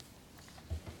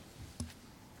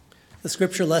The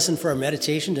scripture lesson for our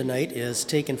meditation tonight is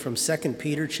taken from 2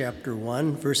 Peter chapter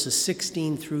 1, verses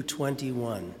 16 through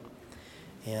 21.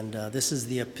 And this is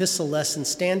the epistle lesson,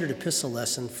 standard epistle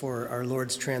lesson for our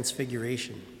Lord's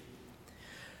transfiguration.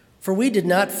 For we did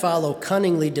not follow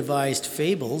cunningly devised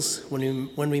fables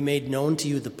when we made known to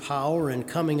you the power and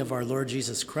coming of our Lord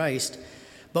Jesus Christ,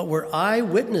 but were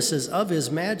eyewitnesses of his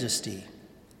majesty.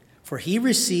 For he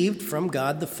received from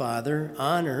God the Father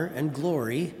honor and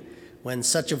glory when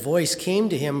such a voice came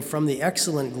to him from the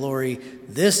excellent glory,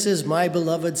 "This is my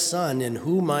beloved Son, in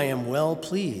whom I am well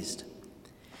pleased."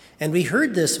 And we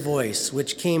heard this voice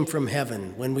which came from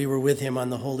heaven when we were with him on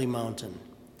the holy mountain.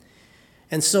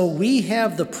 And so we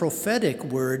have the prophetic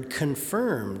word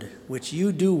confirmed, which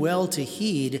you do well to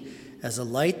heed as a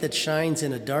light that shines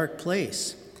in a dark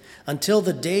place, until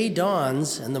the day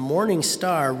dawns and the morning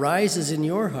star rises in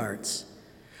your hearts,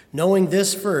 knowing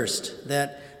this first,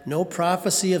 that no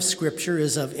prophecy of Scripture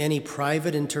is of any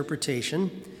private interpretation,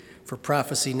 for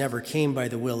prophecy never came by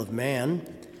the will of man,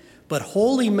 but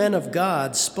holy men of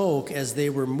God spoke as they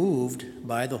were moved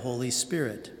by the Holy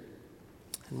Spirit.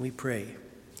 And we pray.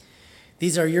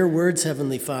 These are your words,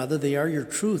 Heavenly Father. They are your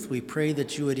truth. We pray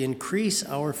that you would increase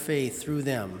our faith through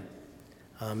them.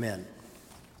 Amen.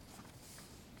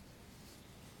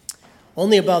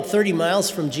 Only about 30 miles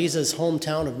from Jesus'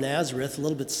 hometown of Nazareth, a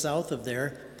little bit south of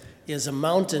there, is a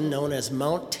mountain known as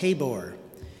Mount Tabor.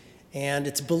 And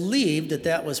it's believed that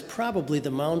that was probably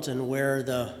the mountain where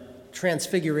the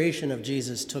transfiguration of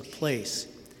Jesus took place.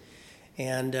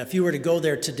 And if you were to go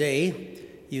there today,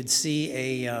 you'd see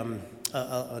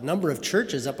a number of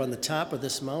churches up on the top of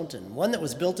this mountain. One that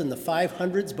was built in the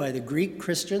 500s by the Greek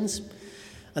Christians.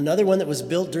 Another one that was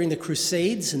built during the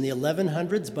Crusades in the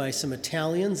 1100s by some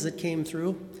Italians that came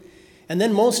through. And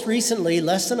then most recently,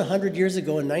 less than 100 years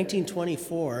ago in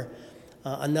 1924,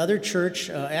 another church,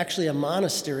 actually a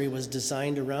monastery, was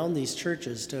designed around these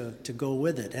churches to go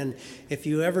with it. And if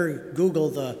you ever Google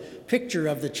the picture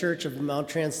of the church of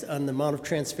on the Mount of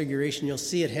Transfiguration, you'll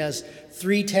see it has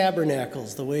 3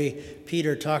 tabernacles, the way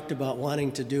Peter talked about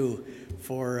wanting to do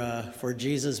for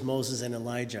Jesus, Moses, and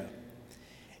Elijah.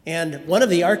 And one of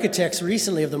the architects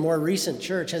recently of the more recent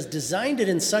church has designed it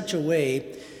in such a way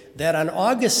that on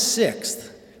August 6th,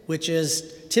 which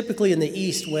is typically in the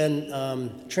East when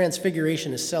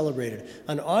Transfiguration is celebrated,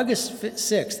 on August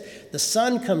 6th, the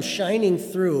sun comes shining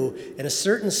through in a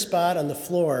certain spot on the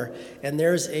floor, and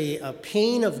there's a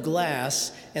pane of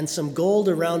glass and some gold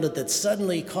around it that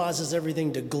suddenly causes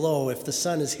everything to glow if the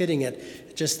sun is hitting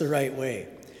it just the right way.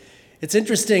 It's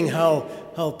interesting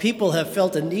how people have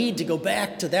felt a need to go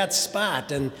back to that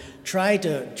spot and try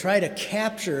to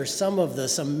capture some of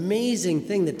this amazing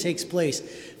thing that takes place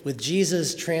with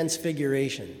Jesus'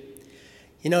 transfiguration.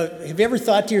 You know, have you ever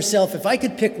thought to yourself, if I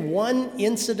could pick one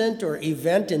incident or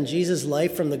event in Jesus'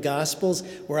 life from the Gospels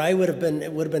where it would have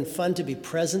been fun to be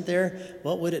present there,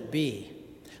 what would it be?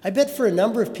 I bet for a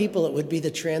number of people it would be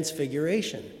the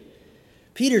Transfiguration.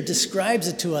 Peter describes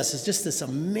it to us as just this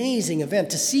amazing event,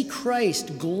 to see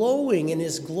Christ glowing in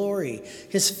his glory.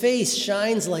 His face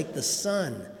shines like the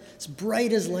sun. It's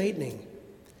bright as lightning.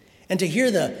 And to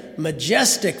hear the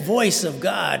majestic voice of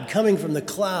God coming from the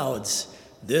clouds,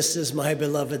 "This is my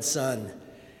beloved Son."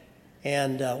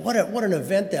 And what an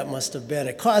event that must have been.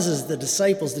 It causes the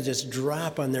disciples to just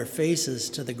drop on their faces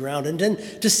to the ground. And then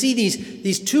to see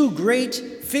these 2 great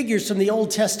figures from the Old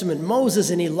Testament,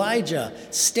 Moses and Elijah,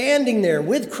 standing there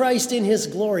with Christ in his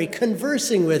glory,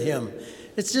 conversing with him.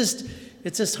 It's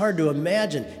just hard to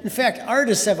imagine. In fact,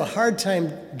 artists have a hard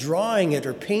time drawing it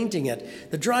or painting it.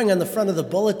 The drawing on the front of the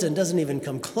bulletin doesn't even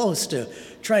come close to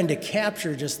trying to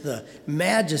capture just the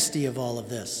majesty of all of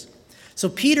this. So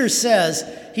Peter says,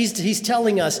 he's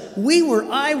telling us, we were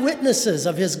eyewitnesses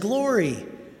of his glory.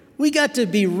 We got to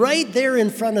be right there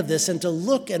in front of this and to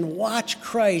look and watch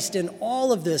Christ in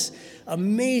all of this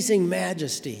amazing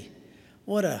majesty.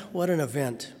 What an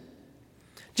event.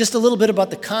 Just a little bit about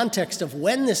the context of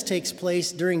when this takes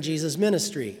place during Jesus'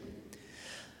 ministry.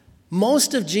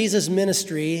 Most of Jesus'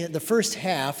 ministry, the first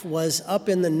half, was up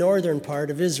in the northern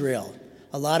part of Israel.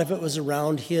 A lot of it was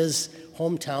around his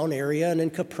hometown area and in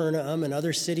Capernaum and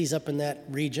other cities up in that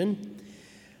region.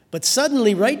 But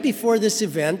suddenly, right before this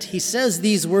event, he says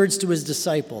these words to his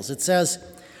disciples. It says,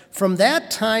 "From that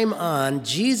time on,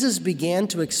 Jesus began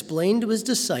to explain to his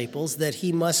disciples that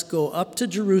he must go up to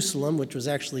Jerusalem," which was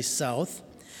actually south,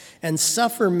 "and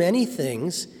suffer many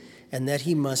things, and that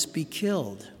he must be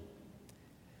killed."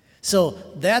 So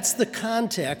that's the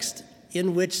context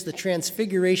in which the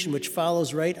Transfiguration, which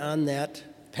follows right on that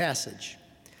passage.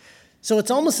 So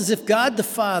it's almost as if God the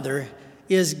Father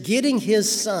is getting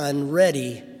his Son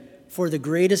ready for the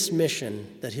greatest mission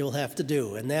that he'll have to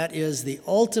do, and that is the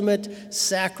ultimate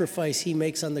sacrifice he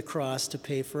makes on the cross to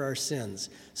pay for our sins,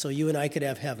 so you and I could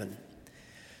have heaven.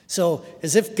 So,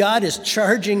 as if God is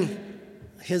charging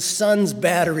his son's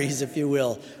batteries, if you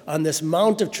will, on this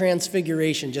Mount of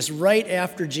Transfiguration, just right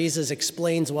after Jesus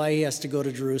explains why he has to go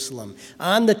to Jerusalem.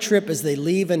 On the trip, as they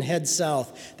leave and head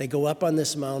south, they go up on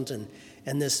this mountain,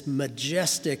 and this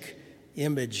majestic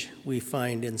image we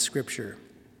find in Scripture.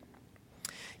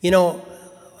 You know,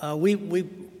 we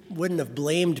wouldn't have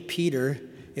blamed Peter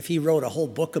if he wrote a whole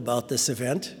book about this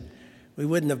event. We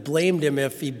wouldn't have blamed him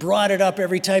if he brought it up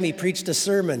every time he preached a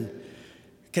sermon.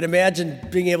 You can imagine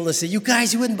being able to say, you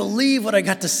guys, you wouldn't believe what I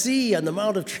got to see on the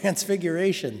Mount of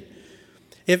Transfiguration.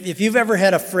 If you've ever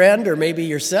had a friend, or maybe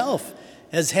yourself,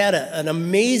 has had an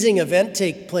amazing event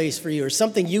take place for you, or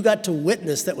something you got to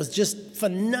witness that was just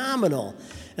phenomenal,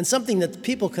 and something that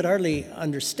people could hardly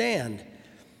understand.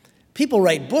 People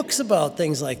write books about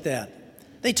things like that.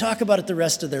 They talk about it the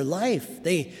rest of their life.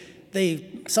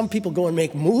 Some people go and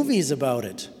make movies about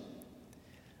it.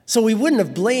 So we wouldn't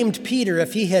have blamed Peter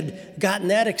if he had gotten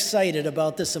that excited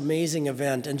about this amazing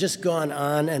event and just gone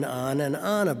on and on and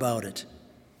on about it.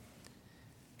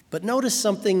 But notice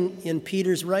something in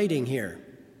Peter's writing here.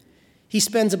 He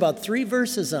spends about 3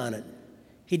 verses on it.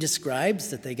 He describes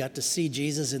that they got to see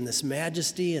Jesus in this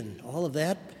majesty and all of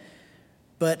that.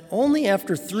 But only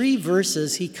after 3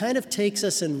 verses, he kind of takes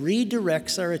us and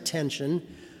redirects our attention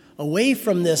away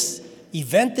from this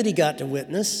event that he got to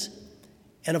witness,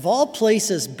 and of all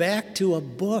places, back to a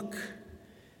book,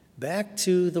 back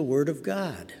to the Word of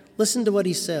God. Listen to what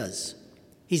he says.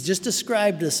 He's just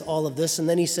described all of this, and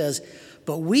then he says,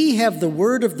 but we have the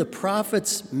word of the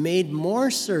prophets made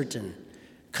more certain.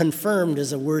 Confirmed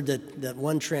is a word that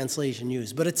one translation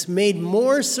used, but it's made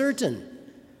more certain.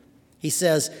 He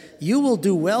says, you will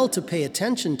do well to pay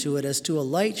attention to it as to a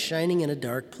light shining in a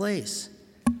dark place.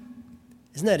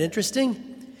 Isn't that interesting?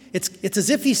 It's as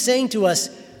if he's saying to us,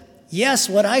 yes,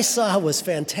 what I saw was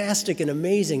fantastic and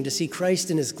amazing to see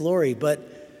Christ in his glory, but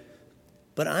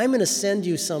I'm going to send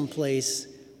you someplace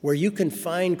where you can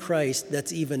find Christ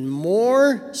that's even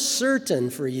more certain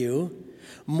for you,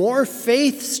 more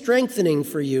faith strengthening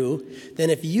for you than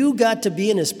if you got to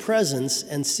be in his presence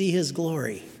and see his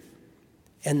glory.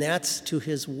 And that's to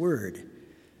his word,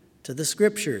 to the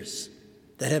Scriptures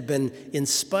that have been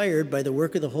inspired by the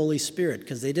work of the Holy Spirit,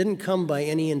 because they didn't come by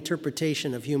any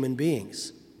interpretation of human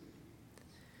beings.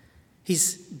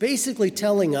 He's basically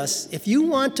telling us, if you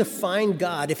want to find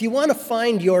God, if you want to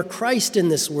find your Christ in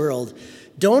this world,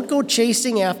 don't go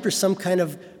chasing after some kind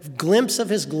of glimpse of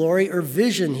his glory or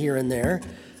vision here and there.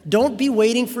 Don't be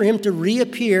waiting for him to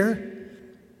reappear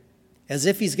as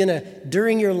if he's going to,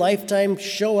 during your lifetime,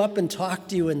 show up and talk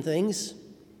to you and things.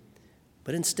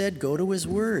 But instead, go to his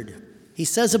word. He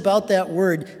says about that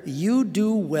word, you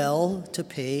do well to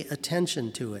pay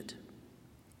attention to it.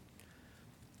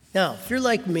 Now, if you're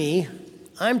like me,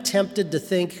 I'm tempted to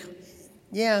think,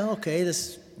 yeah, okay,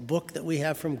 this book that we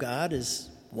have from God is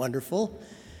wonderful.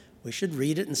 We should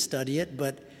read it and study it,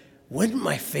 but wouldn't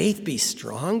my faith be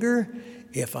stronger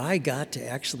if I got to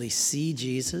actually see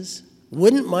Jesus?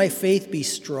 Wouldn't my faith be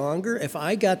stronger if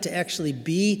I got to actually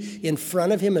be in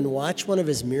front of him and watch one of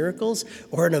his miracles,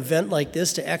 or an event like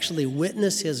this to actually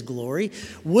witness his glory?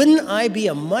 Wouldn't I be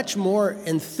a much more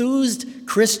enthused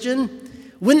Christian?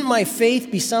 Wouldn't my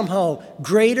faith be somehow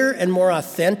greater and more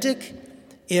authentic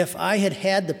if I had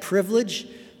had the privilege,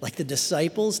 like the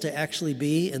disciples, to actually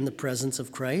be in the presence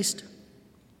of Christ?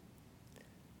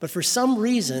 But for some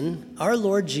reason, our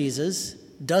Lord Jesus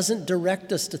doesn't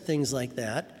direct us to things like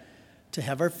that to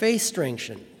have our faith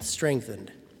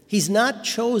strengthened. He's not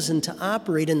chosen to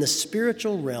operate in the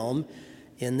spiritual realm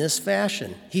in this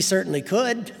fashion. He certainly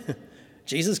could.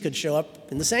 Jesus could show up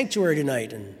in the sanctuary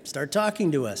tonight and start talking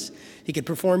to us. He could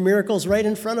perform miracles right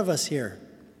in front of us here,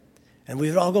 and we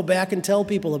would all go back and tell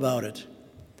people about it.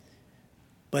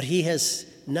 But he has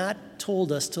not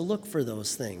told us to look for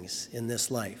those things in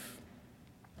this life.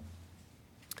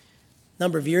 A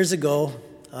number of years ago,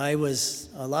 I was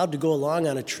allowed to go along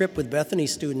on a trip with Bethany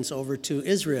students over to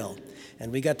Israel,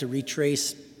 and we got to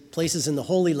retrace places in the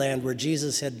Holy Land where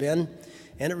Jesus had been,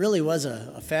 and it really was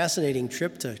a fascinating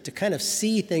trip to kind of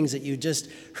see things that you just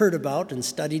heard about and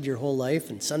studied your whole life,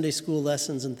 and Sunday school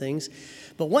lessons and things.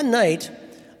 But one night,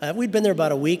 we'd been there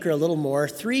about a week or a little more,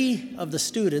 3 of the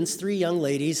students, 3 young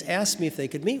ladies, asked me if they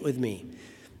could meet with me,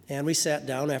 and we sat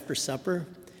down after supper,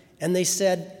 and they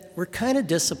said, we're kind of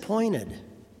disappointed.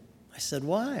 I said,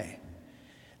 why?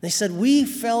 They said, we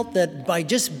felt that by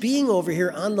just being over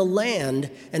here on the land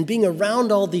and being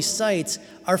around all these sites,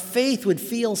 our faith would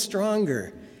feel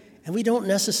stronger. And we don't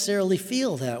necessarily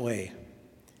feel that way.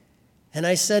 And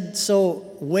I said,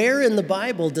 so where in the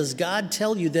Bible does God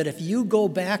tell you that if you go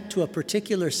back to a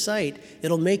particular site,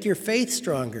 it'll make your faith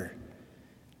stronger?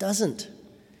 Doesn't.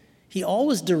 He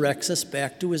always directs us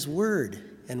back to his word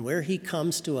and where he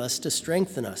comes to us to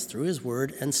strengthen us through his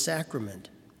word and sacrament.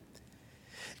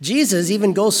 Jesus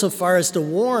even goes so far as to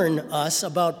warn us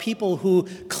about people who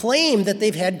claim that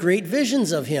they've had great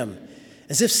visions of him,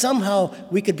 as if somehow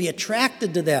we could be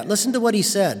attracted to that. Listen to what he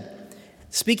said,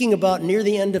 speaking about near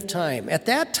the end of time. At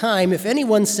that time, if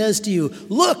anyone says to you,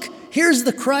 "Look, here's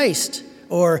the Christ,"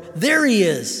 or "There he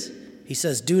is," he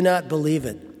says, do not believe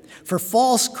it. For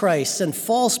false Christs and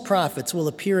false prophets will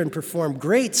appear and perform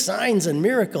great signs and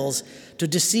miracles to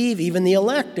deceive even the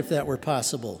elect, if that were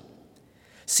possible.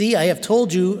 See, I have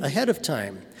told you ahead of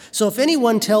time. So if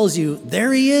anyone tells you,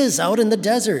 "There he is out in the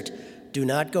desert," do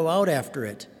not go out after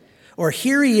it. Or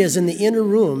 "Here he is in the inner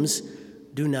rooms,"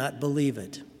 do not believe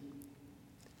it.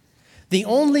 The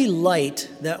only light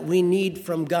that we need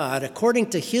from God, according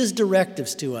to his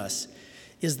directives to us,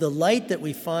 is the light that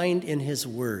we find in his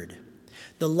word.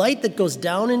 The light that goes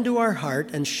down into our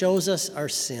heart and shows us our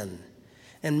sin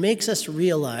and makes us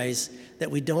realize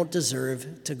that we don't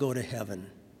deserve to go to heaven.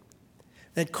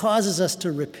 That causes us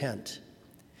to repent.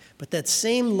 But that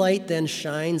same light then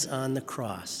shines on the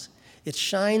cross. It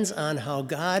shines on how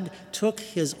God took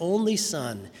his only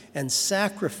Son and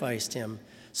sacrificed him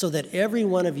so that every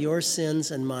one of your sins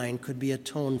and mine could be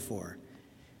atoned for.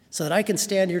 So that I can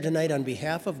stand here tonight on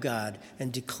behalf of God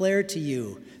and declare to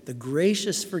you the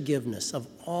gracious forgiveness of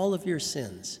all of your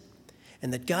sins,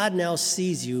 and that God now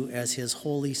sees you as his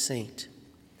holy saint.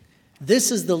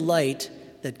 This is the light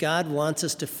that God wants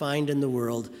us to find in the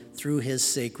world through his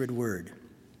sacred word.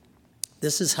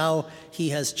 This is how he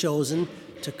has chosen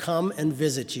to come and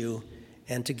visit you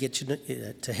and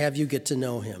to have you get to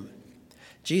know him.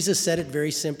 Jesus said it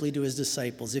very simply to his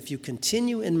disciples, "If you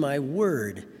continue in my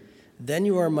word, then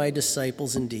you are my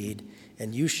disciples indeed,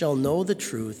 and you shall know the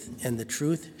truth, and the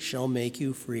truth shall make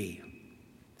you free."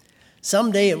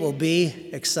 Someday it will be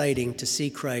exciting to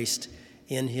see Christ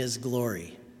in his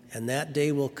glory, and that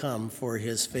day will come for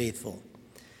his faithful.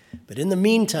 But in the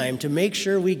meantime, to make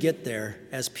sure we get there,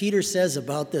 as Peter says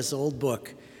about this old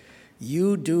book,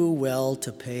 you do well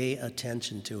to pay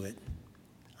attention to it.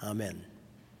 Amen.